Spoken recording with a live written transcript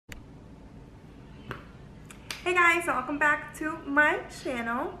Hey guys, so welcome back to my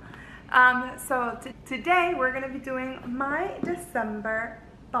channel. Today we're going to be doing my December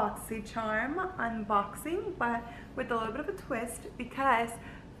Boxycharm unboxing, but with a little bit of a twist because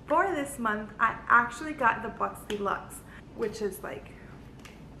for this month I actually got the BoxyLuxe, which is like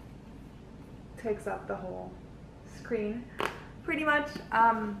takes up the whole screen pretty much.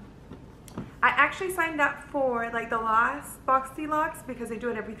 I actually signed up for like the last BoxyLuxe because they do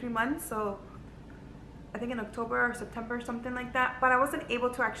it every 3 months, so I think in October or September, something like that, but I wasn't able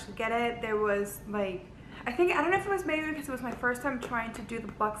to actually get it. There was like, I don't know if it was maybe because it was my first time trying to do the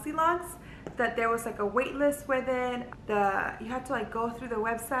BoxyLuxe, that there was like a wait list with it. You had to like go through the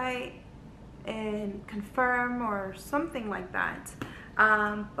website and confirm or something like that.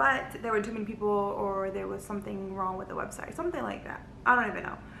 But there were too many people or there was something wrong with the website, something like that. I don't even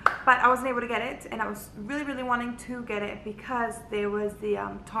know. But I wasn't able to get it, and I was really wanting to get it because there was the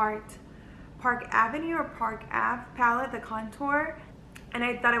Tarte Park Avenue or Park Ave palette, the contour, and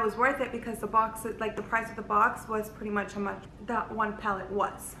I thought it was worth it because the box, like the price of the box was pretty much how much that one palette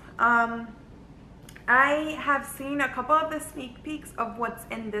was. I have seen a couple of the sneak peeks of what's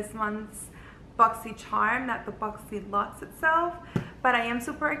in this month's Boxycharm, not the BoxyLuxe itself, but I am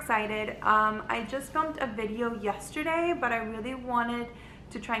super excited. I just filmed a video yesterday, but I really wanted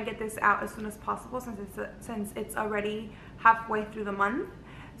to try and get this out as soon as possible since it's already halfway through the month.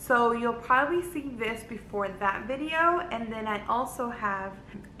 So you'll probably see this before that video, and then I also have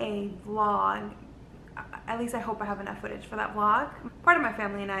a vlog. At least I hope I have enough footage for that vlog. Part of my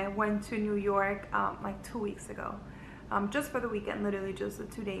family and I went to New York like 2 weeks ago, just for the weekend, literally just the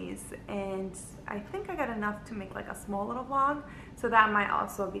 2 days, and I think I got enough to make like a small little vlog, so that might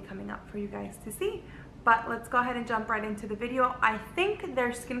also be coming up for you guys to see. But let's go ahead and jump right into the video. I think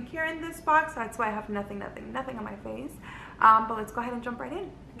there's skincare in this box, that's why I have nothing on my face. But let's go ahead and jump right in.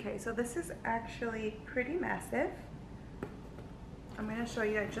 Okay, so this is actually pretty massive. I'm gonna show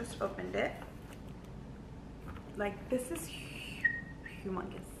you, I just opened it. Like, this is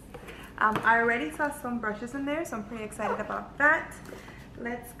humongous. I already saw some brushes in there, so I'm pretty excited about that.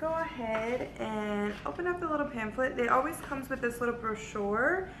 Let's go ahead and open up the little pamphlet. It always comes with this little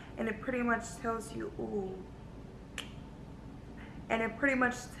brochure, and it pretty much tells you,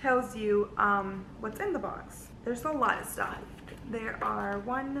 what's in the box. There's a lot of stuff. There are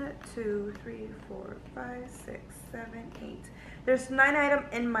 1, 2, 3, 4, 5, 6, 7, 8. There's 9 items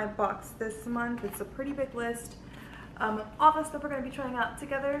in my box this month. It's a pretty big list. All the stuff we're going to be trying out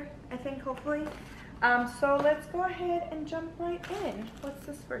together, I think, hopefully. So let's go ahead and jump right in. What's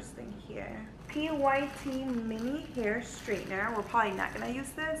this first thing here? PYT mini hair straightener. We're probably not going to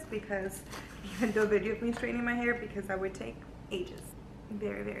use this because you can do a video of me straightening my hair because that would take ages.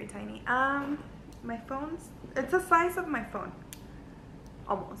 Very tiny. My phone's, it's the size of my phone,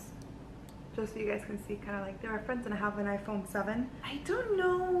 almost, just so you guys can see, kind of like the reference, and I have an iPhone 7. I don't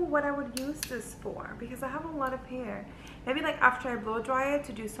know what I would use this for because I have a lot of hair. Maybe like after I blow dry it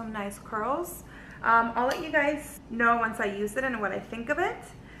to do some nice curls. I'll let you guys know once I use it and what I think of it,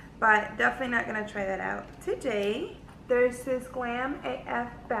 but definitely not gonna try that out today. There's this Glam AF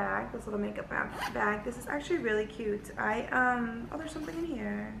bag, this little makeup bag. This is actually really cute. Oh, there's something in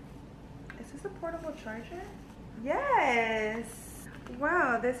here. Is this a portable charger? Yes!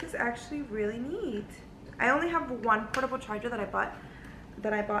 Wow, this is actually really neat. I only have one portable charger that I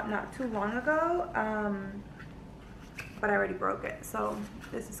bought not too long ago, but I already broke it. So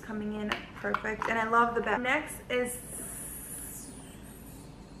this is coming in perfect, and I love the bag. Next is,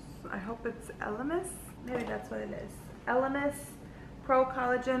 I hope it's Luminous. Maybe that's what it is. Luminous Pro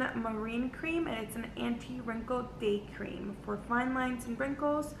Collagen Marine Cream, and it's an anti-wrinkle day cream for fine lines and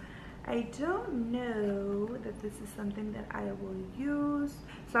wrinkles. I don't know that this is something that I will use,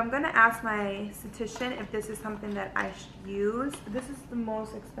 so I'm gonna ask my esthetician if this is something that I should use. This is the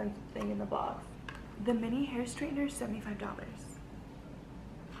most expensive thing in the box. The mini hair straightener is $75.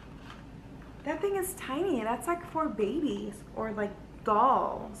 That thing is tiny. That's like for babies or like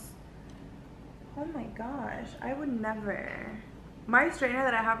dolls. Oh my gosh, I would never. My straightener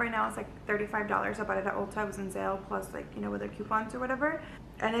that I have right now is like $35. I bought it at Ulta. I was in sale, plus like, you know, with their coupons or whatever.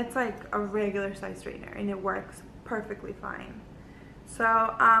 And it's like a regular size straightener, and it works perfectly fine. So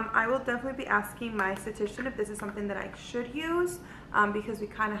I will definitely be asking my esthetician if this is something that I should use, because we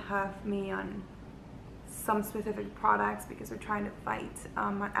kind of have me on some specific products because we're trying to fight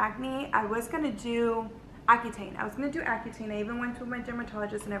my acne. I was gonna do Accutane. I even went to my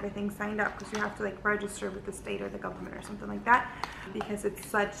dermatologist and everything, signed up, because you have to like register with the state or the government or something like that, because it's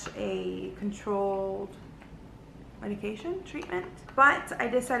such a controlled medication treatment. But I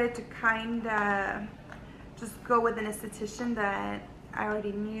decided to kind of just go with an esthetician that I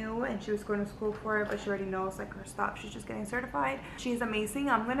already knew, and she was going to school for it, but she already knows like her stuff. She's just getting certified. She's amazing.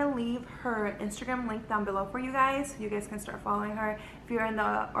 I'm gonna leave her Instagram link down below for you guys, so you guys can start following her. If you're in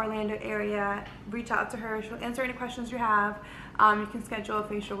the Orlando area, reach out to her. She'll answer any questions you have. You can schedule a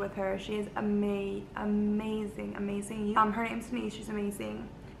facial with her. She is amazing. Her name's Denise. She's amazing.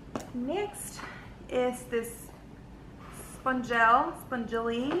 Next is this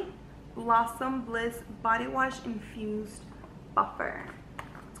Spongely Blossom Bliss Body Wash Infused Buffer.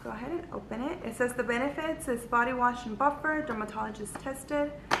 Let's go ahead and open it. It says the benefits is body wash and buffer, dermatologist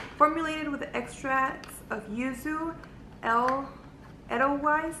tested, formulated with extracts of yuzu,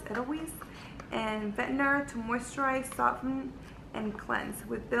 edelweiss, and vetiver to moisturize, soften, and cleanse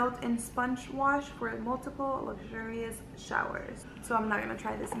with built-in sponge wash for multiple luxurious showers. So I'm not gonna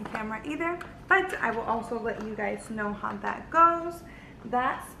try this in camera either, but I will also let you guys know how that goes.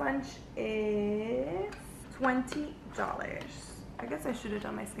 That sponge is $20. I guess I should have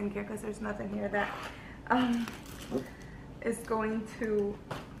done my skincare because there's nothing here that is going to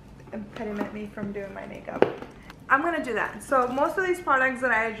impediment me from doing my makeup. I'm gonna do that. So most of these products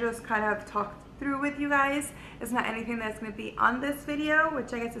that I just kind of talked through with you guys is not anything that's gonna be on this video,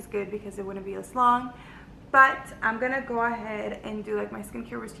 which I guess is good because it wouldn't be as long. But I'm gonna go ahead and do like my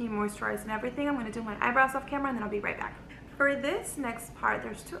skincare routine, moisturize and everything. I'm gonna do my eyebrows off camera and then I'll be right back. For this next part,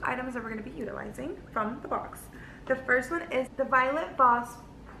 there's two items that we're gonna be utilizing from the box. The first one is the Violet Voss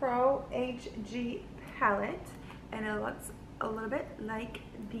Pro HG palette, and it looks a little bit like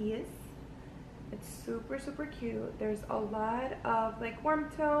this. It's super cute. There's a lot of like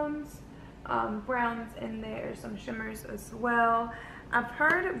warm tones, browns in there, some shimmers as well. I've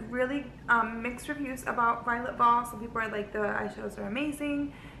heard really mixed reviews about Violet Voss. Some people are like, the eyeshadows are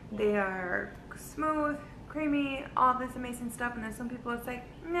amazing, they are smooth, creamy, all this amazing stuff, and then some people it's like,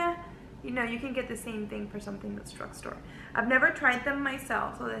 nah, you know, you can get the same thing for something that's drugstore. I've never tried them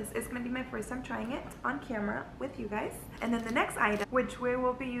myself, so this is going to be my first time trying it on camera with you guys. And then the next item, which we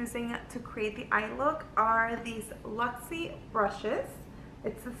will be using to create the eye look, are these Luxy brushes.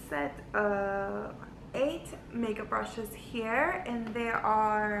 It's a set of 8 makeup brushes here, and there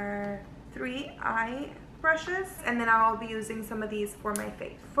are 3 eye brushes, and then I'll be using some of these for my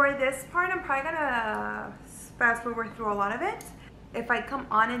face. For this part, I'm probably gonna fast forward through a lot of it. If I come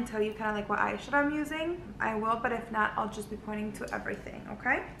on and tell you kind of like what eyeshadow I'm using, I will, but if not, I'll just be pointing to everything,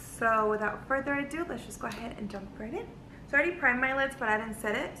 okay? So without further ado, let's just go ahead and jump right in. So I already primed my lids, but I didn't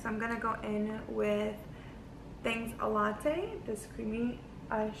set it, so I'm gonna go in with Things a Latte, this creamy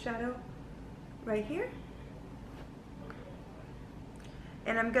eyeshadow right here.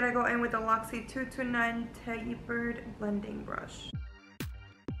 And I'm gonna go in with the Luxy 229 Tapered Blending Brush.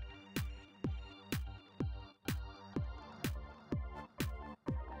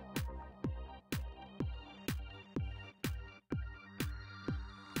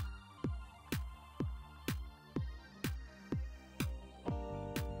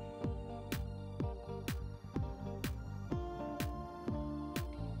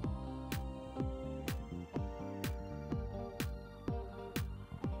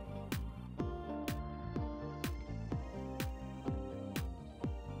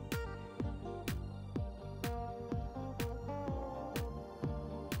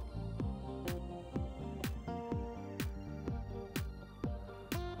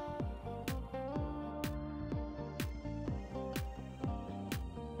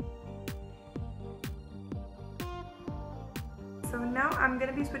 So now I'm going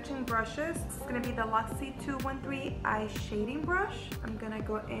to be switching brushes. It's going to be the Luxy 213 Eye Shading Brush. I'm going to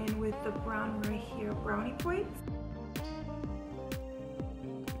go in with the brown right here, Brownie Points.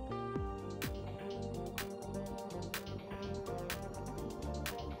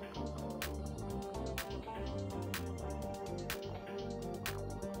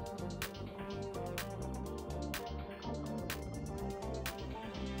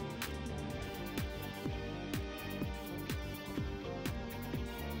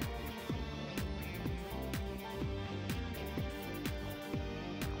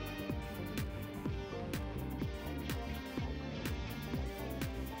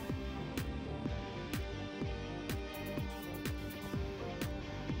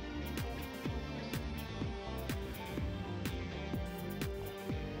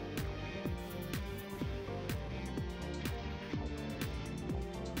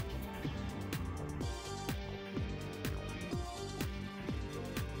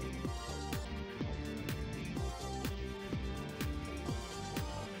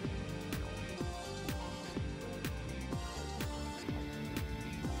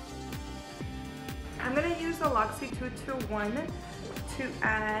 I'm going to use the Luxy 221 to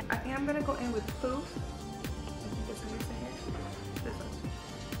add, I think I'm going to go in with Poof. I think that's how you say it. This one.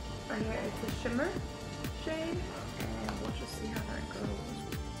 It's a shimmer shade, and we'll just see how that goes.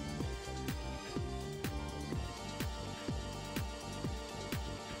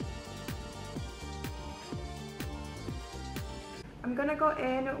 I'm gonna go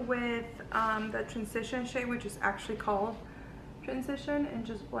in with the transition shade, which is actually called transition, and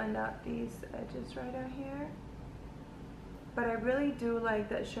just blend out these edges right out here. But I really do like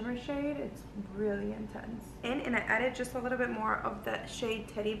that shimmer shade. It's really intense. And I added just a little bit more of that shade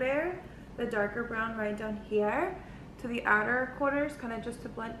Teddy Bear, the darker brown right down here, to the outer corners, kind of just to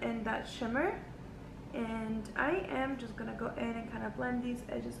blend in that shimmer. And I am just gonna go in and kind of blend these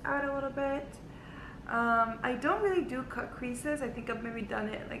edges out a little bit. I don't really do cut creases. I think I've maybe done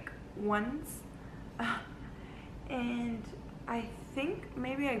it like once. And I think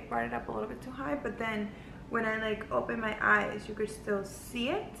maybe I brought it up a little bit too high, but then when I like open my eyes, you could still see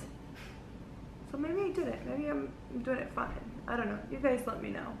it. So maybe I did it. Maybe I'm doing it fine. I don't know. You guys let me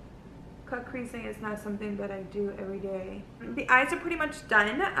know. Cut creasing is not something that I do every day. The eyes are pretty much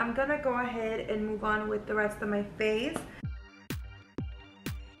done. I'm gonna go ahead and move on with the rest of my face.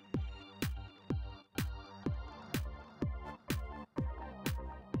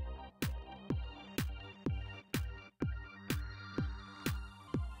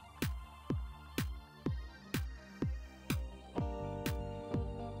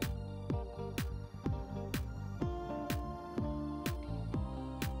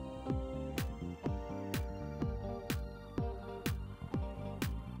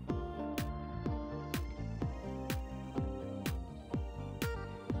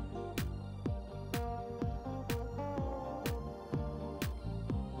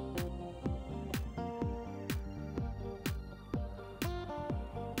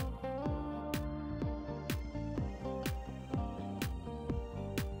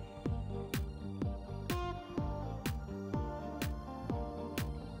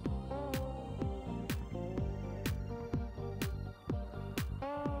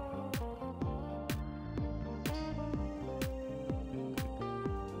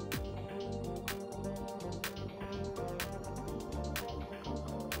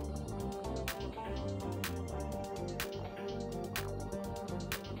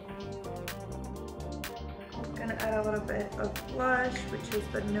 Gonna add a little bit of blush, which is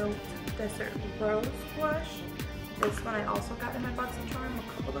the Note Desert Rose blush. This one I also got in my Boxycharm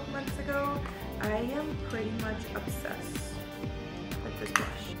a couple of months ago. I am pretty much obsessed with this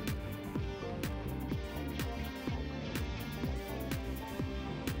blush.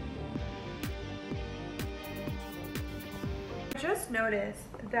 I just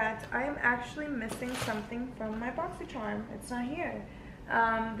noticed that I am actually missing something from my Boxycharm. It's not here.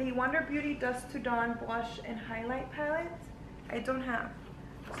 The Wonder Beauty Dusk to Dawn Blush and Highlight Palette, I don't have.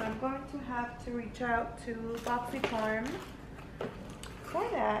 So I'm going to have to reach out to Boxycharm for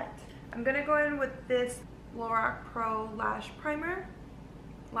that. I'm going to go in with this Lorac Pro Lash Primer,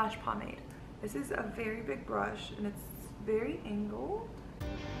 Lash Pomade. This is a very big brush and it's very angled.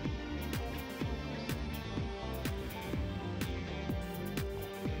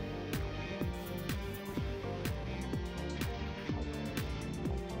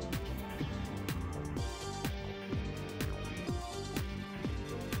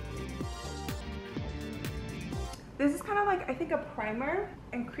 This is kind of like, I think, a primer.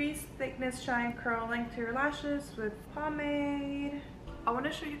 Increase thickness, shine, curl length to your lashes with pomade. I want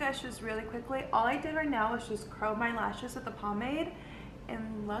to show you guys just really quickly. All I did right now was just curl my lashes with the pomade.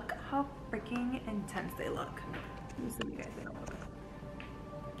 And look how freaking intense they look. Let me see if you guys can look.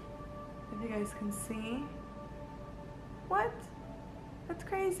 If you guys can see. What? That's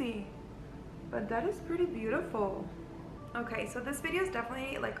crazy. But that is pretty beautiful. Okay, so this video is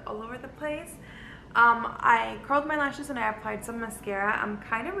definitely like all over the place. I curled my lashes and I applied some mascara. I'm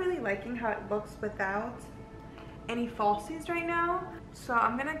kind of really liking how it looks without any falsies right now. So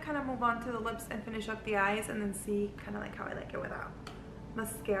I'm gonna kind of move on to the lips and finish up the eyes and then see kind of like how I like it without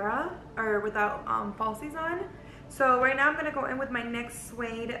mascara or without falsies on. So right now I'm gonna go in with my NYX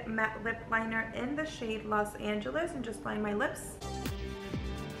Suede matte lip liner in the shade Los Angeles and just line my lips.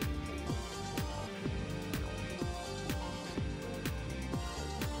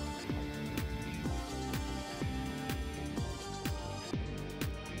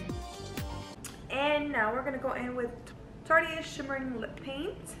 And now we're gonna go in with Tarte's Shimmering Lip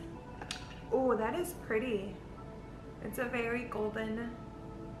Paint. Oh, that is pretty. It's a very golden,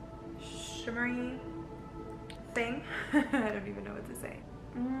 shimmery thing. I don't even know what to say.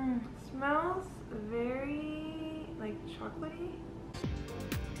 Smells very like chocolatey.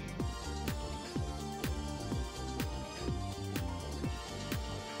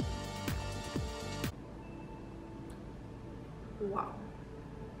 Wow.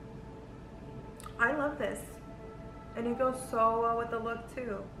 I love this. And it goes so well with the look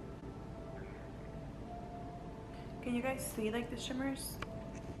too. Can you guys see like the shimmers?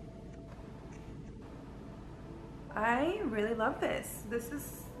 I really love this. This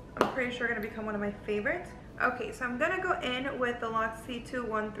is, I'm pretty sure, gonna become one of my favorites. Okay, so I'm gonna go in with the Luxie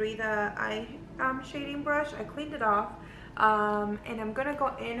 213, the eye shading brush. I cleaned it off. And I'm gonna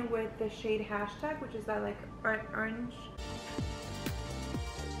go in with the shade Hashtag, which is that like orange.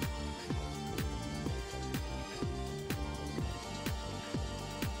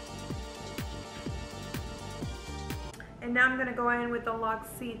 And now I'm going to go in with the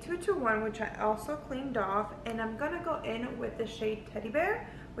Luxie 221, which I also cleaned off. And I'm going to go in with the shade Teddy Bear,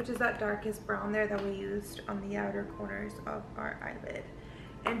 which is that darkest brown there that we used on the outer corners of our eyelid.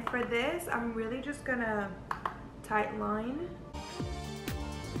 And for this, I'm really just going to tight line.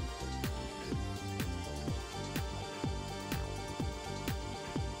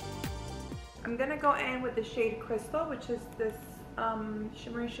 I'm going to go in with the shade Crystal, which is this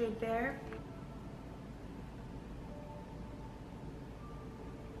shimmery shade there.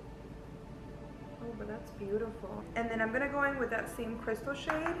 Oh, but that's beautiful. And then I'm gonna go in with that same crystal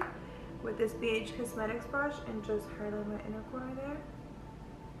shade with this BH Cosmetics brush and just highlight my inner corner there.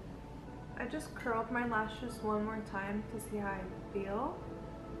 I just curled my lashes one more time to see how I feel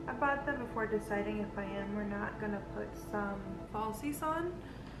about them before deciding if I am or not gonna put some falsies on.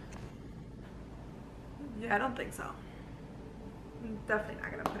 Yeah, I don't think so. I'm definitely not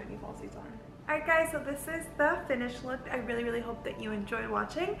gonna put any falsies on. Alright guys, so this is the finished look. I really hope that you enjoyed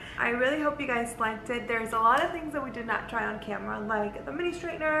watching. I really hope you guys liked it. There's a lot of things that we did not try on camera, like the mini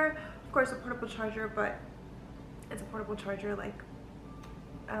straightener, of course a portable charger, but it's a portable charger, like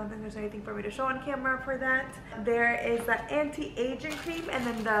I don't think there's anything for me to show on camera for that. There is the anti-aging cream and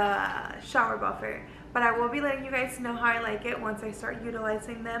then the shower buffer. But I will be letting you guys know how I like it once I start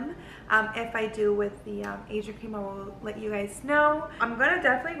utilizing them. If I do with the aging cream, I will let you guys know. I'm gonna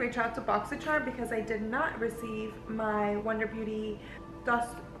definitely reach out to Boxycharm because I did not receive my Wonder Beauty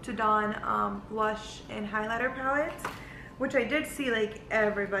Dusk to Dawn blush and highlighter palette, which I did see like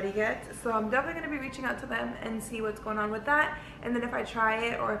everybody get. So I'm definitely gonna be reaching out to them and see what's going on with that. And then if I try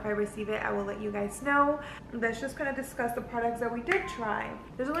it or if I receive it, I will let you guys know. Let's just gonna discuss the products that we did try.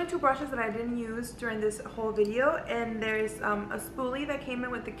 There's only 2 brushes that I didn't use during this whole video, and there's a spoolie that came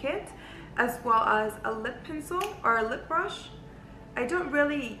in with the kit, as well as a lip pencil or a lip brush. I don't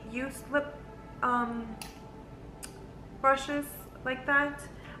really use lip brushes like that.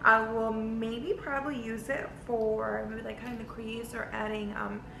 I will maybe probably use it for maybe like cutting the crease or adding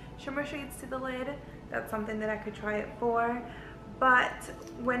shimmer shades to the lid. That's something that I could try it for. But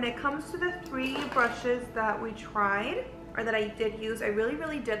when it comes to the 3 brushes that we tried, or that I did use, I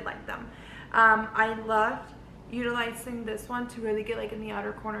really did like them. I loved utilizing this one to really get like in the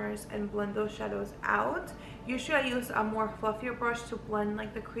outer corners and blend those shadows out. Usually I use a more fluffier brush to blend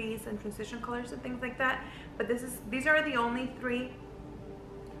like the crease and transition colors and things like that. But these are the only 3.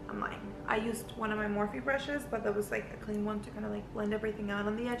 I'm lying. I used one of my Morphe brushes, but that was like a clean one to kind of like blend everything out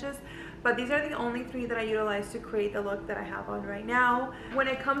on the edges. But these are the only 3 that I utilized to create the look that I have on right now. When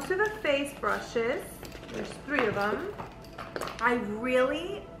it comes to the face brushes, there's 3 of them. I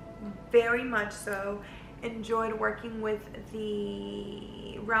really, very much so, enjoyed working with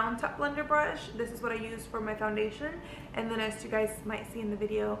the round top blender brush. This is what I use for my foundation, and then as you guys might see in the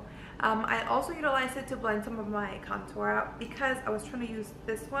video, I also utilized it to blend some of my contour out because I was trying to use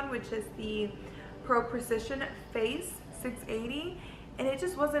this one, which is the Pro Precision Face 680, and it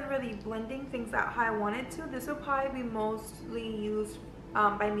just wasn't really blending things out how I wanted to. This will probably be mostly used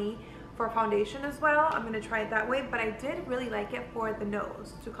by me for foundation as well. I'm going to try it that way, but I did really like it for the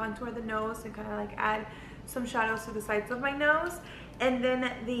nose, to contour the nose and kind of like add some shadows to the sides of my nose. And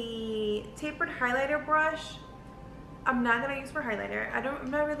then the tapered highlighter brush, I'm not going to use for highlighter. I'm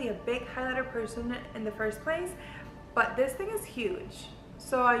not really a big highlighter person in the first place, but this thing is huge.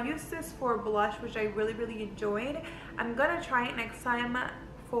 So I used this for blush, which I really enjoyed. I'm going to try it next time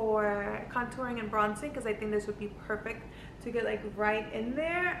for contouring and bronzing because I think this would be perfect to get like right in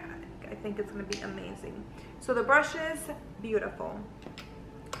there. I think it's going to be amazing. So the brushes, beautiful.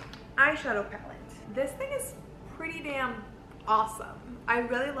 Eyeshadow palette. This thing is pretty damn awesome. I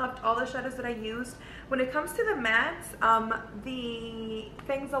really loved all the shadows that I used. When it comes to the mattes, the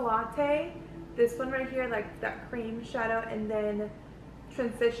Things a Latte, this one right here, like that cream shadow, and then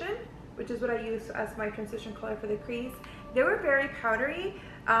Transition, which is what I use as my transition color for the crease. They were very powdery,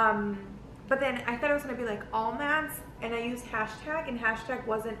 but then I thought it was going to be like all mattes, and I used Hashtag, and Hashtag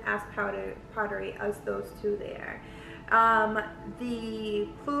wasn't as powdery as those 2 there. The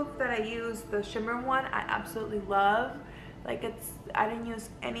Poof that I used, the shimmer one, I absolutely love. Like I didn't use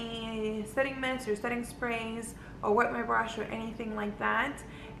any setting mist or setting sprays or wet my brush or anything like that.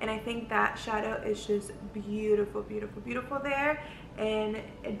 And I think that shadow is just beautiful, beautiful, beautiful there. And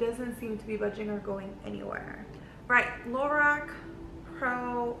it doesn't seem to be budging or going anywhere. Right, Lorac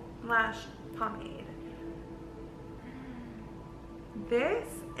Pro Lash Pomade. This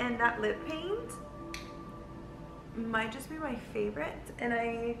and that lip paint might just be my favorite. And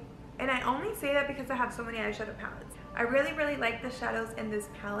I only say that because I have so many eyeshadow palettes. I really, really like the shadows in this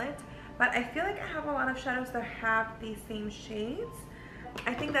palette, but I feel like I have a lot of shadows that have the same shades.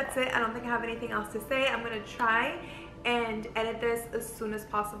 I think that's it. I don't think I have anything else to say. I'm going to try and edit this as soon as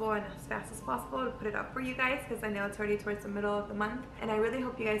possible and as fast as possible to put it up for you guys, because I know it's already towards the middle of the month. And I really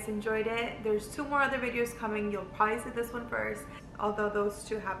hope you guys enjoyed it. There's 2 more other videos coming. You'll probably see this one first, although those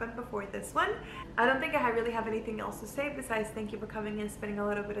 2 happened before this one. I don't think I really have anything else to say besides thank you for coming and spending a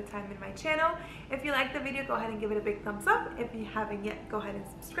little bit of time in my channel. If you liked the video, go ahead and give it a big thumbs up. If you haven't yet, go ahead and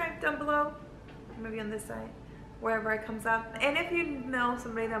subscribe down below, maybe on this side, wherever it comes up. And if you know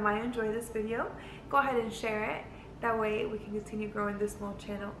somebody that might enjoy this video, go ahead and share it. That way we can continue growing this small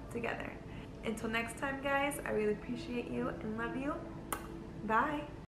channel together. Until next time, guys, I really appreciate you and love you. Bye.